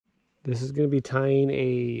This is going to be tying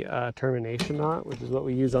a termination knot, which is what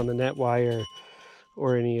we use on the net wire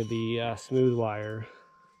or any of the smooth wire.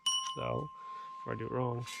 So, before I do it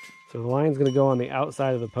wrong. So the line's going to go on the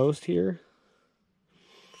outside of the post here.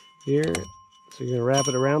 So you're going to wrap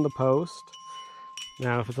it around the post.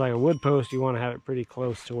 Now, if it's like a wood post, you want to have it pretty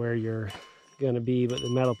close to where you're going to be, but the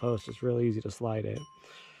metal post is really easy to slide it.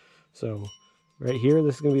 So right here,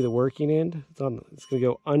 this is going to be the working end. It's going to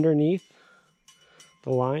go underneath the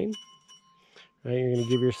line. Right, you're going to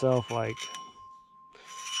give yourself like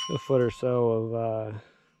a foot or so of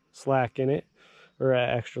slack in it, or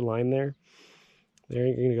extra line there. There,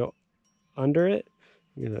 you're going to go under it.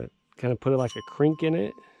 You're going to kind of put it like a crink in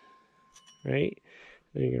it, right?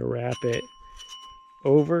 Then you're going to wrap it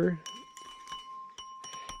over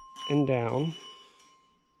and down,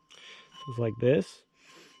 just like this.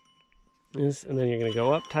 And then you're going to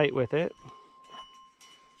go up tight with it.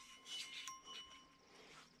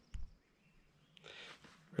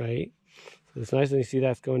 Right? So it's nice that you see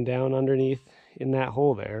that's going down underneath in that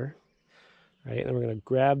hole there. Right? And then we're going to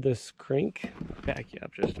grab this crank, back you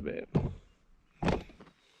up just a bit. So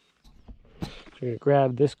you're going to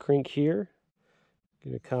grab this crank here.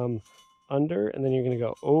 You're going to come under, and then you're going to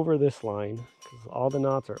go over this line, because all the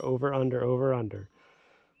knots are over, under,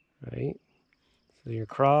 right? So you're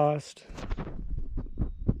crossed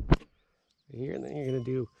here, and then you're going to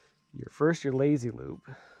do your lazy loop,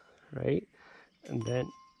 right? And then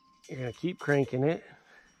you're going to keep cranking it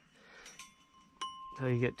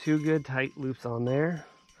until you get 2 good tight loops on there.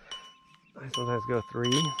 I sometimes go 3.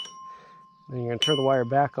 Then you're going to turn the wire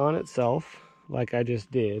back on itself, like I just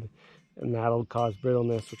did, and that'll cause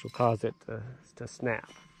brittleness, which will cause it to snap.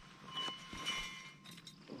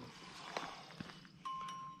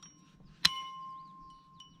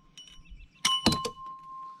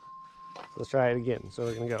 So let's try it again. So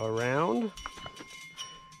we're going to go around,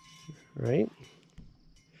 right?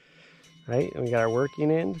 Right, and we got our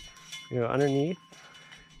working end. We go underneath,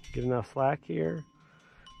 get enough slack here,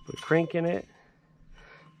 put a crank in it,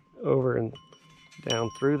 over and down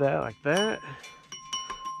through that like that.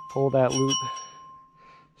 Pull that loop,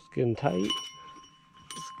 skin tight,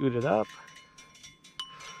 scoot it up,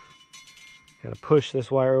 kind of push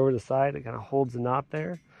this wire over the side. It kind of holds the knot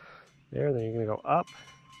there. Then you're going to go up,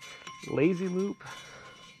 lazy loop,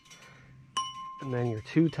 and then your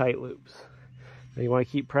 2 tight loops. Now you want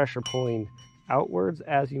to keep pressure pulling outwards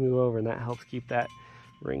as you move over, and that helps keep that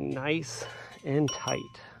ring nice and tight.